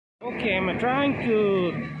Okay, I'm trying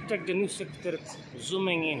to take the new secretariat,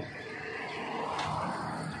 zooming in.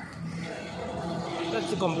 That's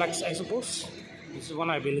the complex, I suppose. This is one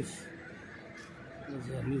I believe. This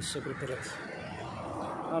is a new secretariat.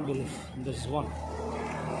 I believe there's one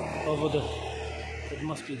over there. It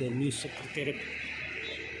must be the new secretariat.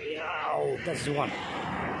 Yeah, oh, that's the one.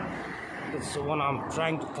 That's the one I'm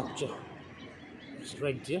trying to capture. It's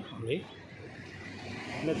right there. Okay.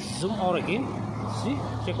 Let's zoom out again. See,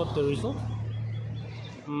 check out the result.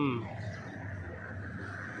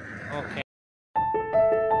 Okay.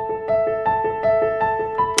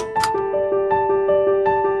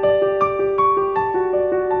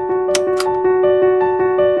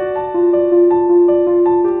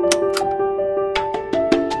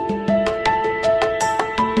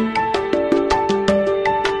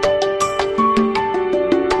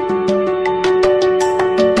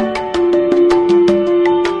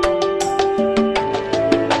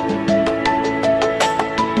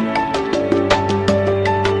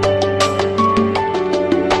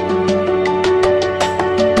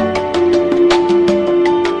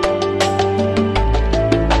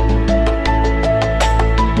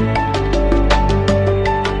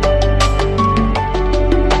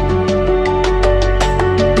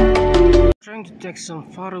 Trying to take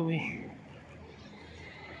some faraway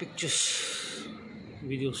pictures,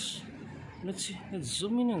 videos. Let's see, let's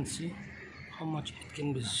zoom in and see how much it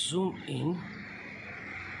can be zoomed in.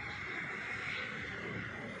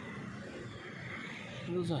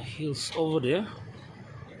 Those are hills over there.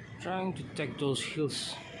 Trying to take those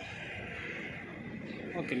hills.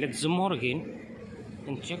 Okay, let's zoom out again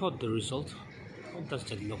and check out the result. How does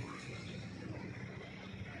that look?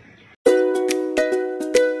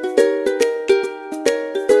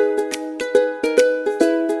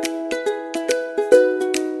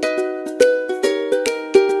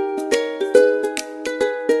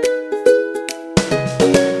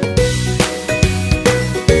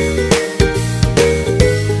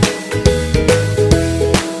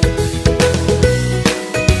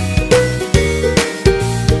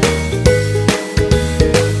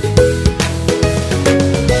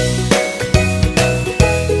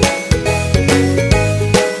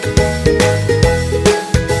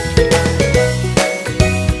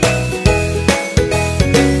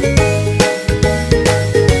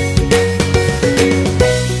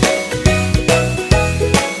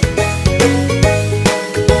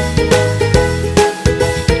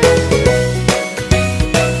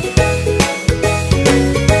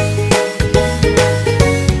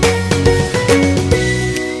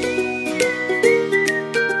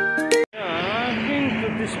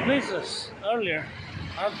 These places earlier.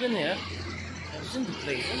 I've been here. I've seen the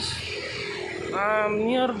places.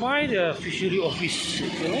 Nearby the fishery office.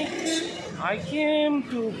 Actually, I came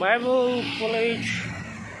to Bible College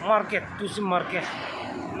Market, to the market.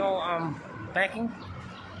 Now I'm backing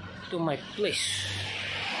to my place.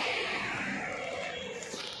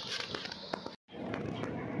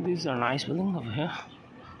 These are nice buildings over here.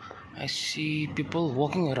 I see people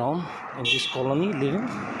walking around in this colony living.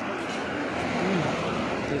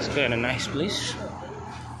 It's kind of nice place.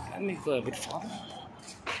 Let me go a bit further.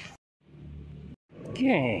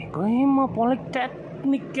 Okay, Kohima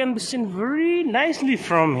Polytechnic can be seen very nicely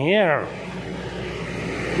from here.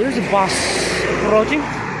 There's a bus approaching,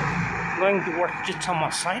 going towards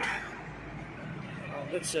Chitama side.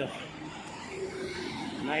 That's a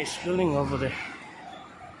nice building over there.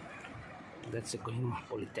 That's a Kohima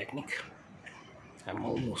Polytechnic. I'm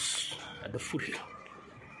almost at the foothill.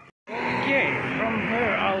 Okay, from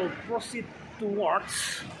here I'll proceed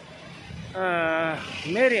towards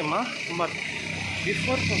Meriema, but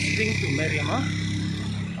before proceeding to Meriema,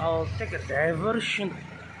 I'll take a diversion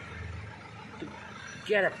to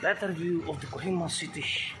get a better view of the Kohima city,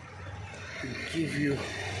 to give you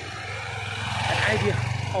an idea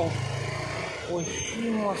of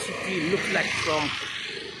Kohima city looks like from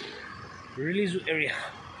Rilizu area.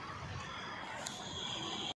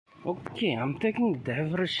 Okay, I'm taking the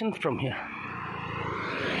diversion from here.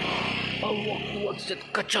 I'll walk towards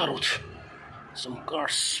that Kacha road. Some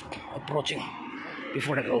cars approaching.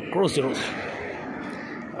 Before that, I'll cross the road.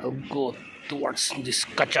 I'll go towards this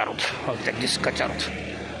Kacha road. I'll take this Kacha road.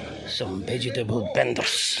 Some vegetable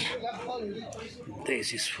vendors.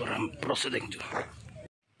 This is where I'm proceeding to.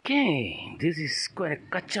 Okay, this is quite a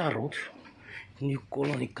Kacha road. New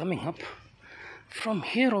colony coming up. From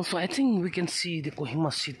here also, I think we can see the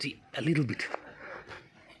Kohima city a little bit.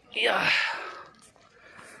 Yeah.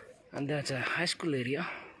 And that's a high school area.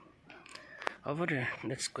 Over there,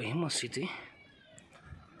 that's Kohima city.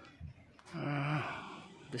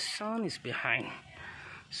 The sun is behind,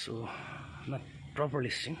 so not properly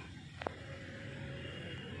seen.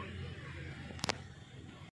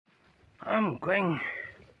 I'm going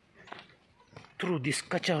through this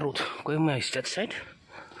Kacha road. Kohima is that side.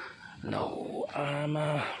 Now I'm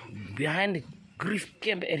behind the Grief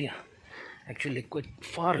Camp area. Actually, quite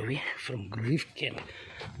far away from Grief Camp.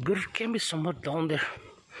 Grief Camp is somewhere down there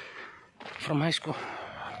from high school.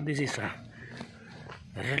 This is a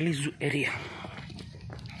Ralizu area.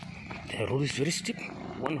 The road is very steep.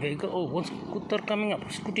 One vehicle, one scooter coming up,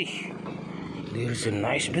 scooty. There is a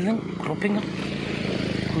nice building cropping up.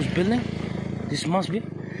 Whose building? This must be.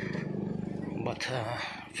 But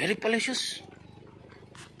very palatious.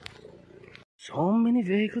 So many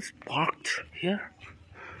vehicles parked here.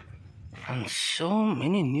 And so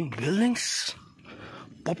many new buildings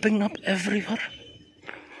popping up everywhere.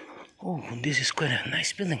 Oh, this is quite a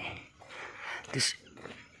nice building. These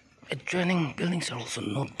adjoining buildings are also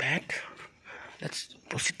not bad. Let's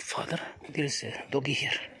proceed further. There is a doggy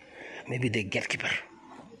here. Maybe the gatekeeper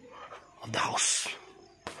of the house.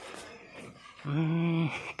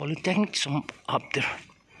 Polytechnic some up there.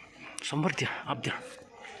 Somewhere there, up there.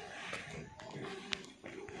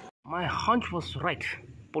 My hunch was right.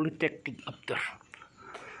 Polytechnic up there.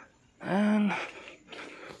 And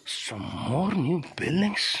some more new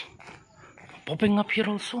buildings popping up here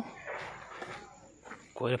also.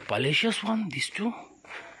 Quite a palatious one, these two.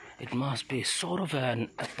 It must be sort of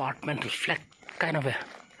an apartmental flat kind of a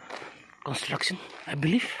construction, I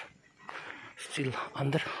believe. Still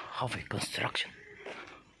under halfway construction.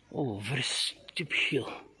 Oh, very steep hill.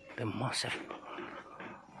 They must have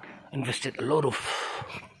invested a lot of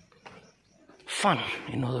fun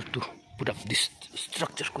in order to put up this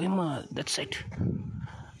structure. Kohima, that side.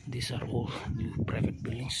 These are all new private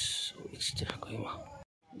buildings. So it's the Kohima.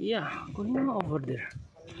 Yeah, Kohima over there.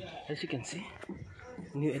 As you can see,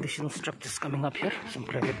 new additional structures coming up here. Some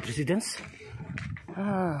private residence.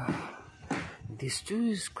 This too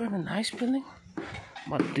is quite a nice building,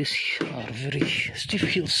 but these are very steep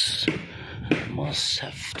hills. Must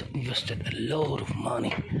have invested a lot of money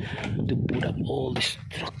to put up all the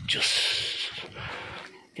structures.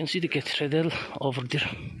 You can see the cathedral over there.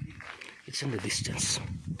 It's in the distance.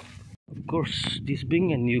 Of course, this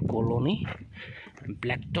being a new colony,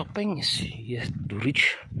 black topping is yet to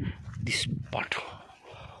reach this part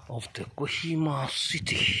of the Kohima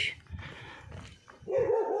city.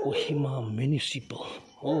 Kohima municipal.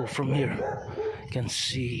 Oh, from here you can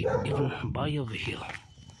see even by over here.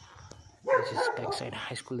 This is backside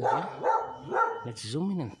high school area. Let's zoom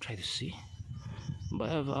in and try to see. By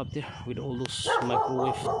up there with all those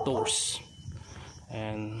microwave doors,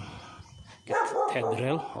 and get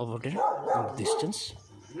cathedral over there in the distance,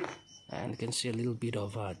 and you can see a little bit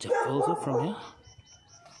of Jakarta from here.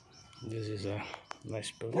 This is a nice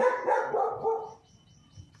building.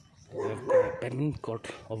 We have a badminton court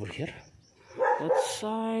over here. That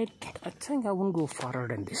side, I think I won't go farther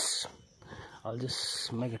than this. I'll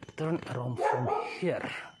just make a turn around from here.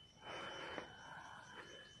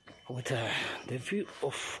 With the view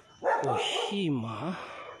of Kohima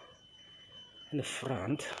in the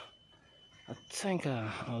front, I think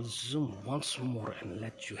I'll zoom once more and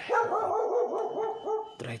let you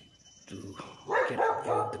try to get a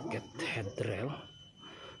view of the cathedral.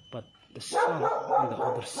 But the sun on the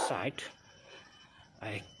other side,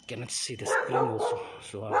 I cannot see the screen also,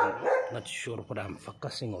 so I'm not sure what I'm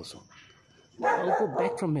focusing also. I'll go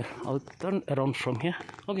back from here. I'll turn around from here.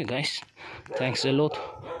 Okay guys, thanks a lot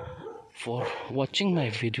for watching my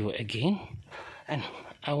video again, and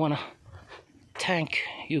I wanna thank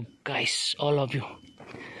you guys, all of you,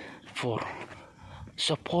 for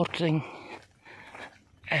supporting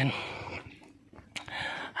and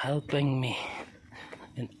helping me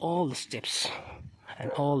in all the steps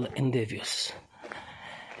and all the endeavors.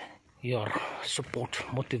 Your support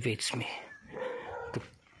motivates me to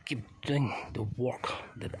keep doing the work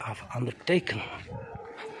that I've undertaken.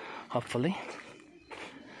 Hopefully,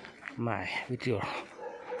 with your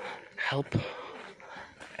help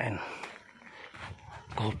and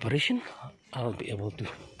cooperation, I'll be able to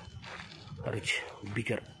reach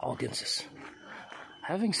bigger audiences.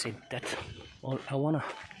 Having said that, all I wanna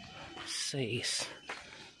say is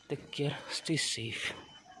take care, stay safe,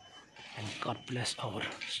 and God bless our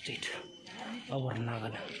state, our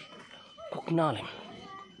Nagaland. Kuknalim.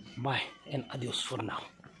 Bye and adios for now.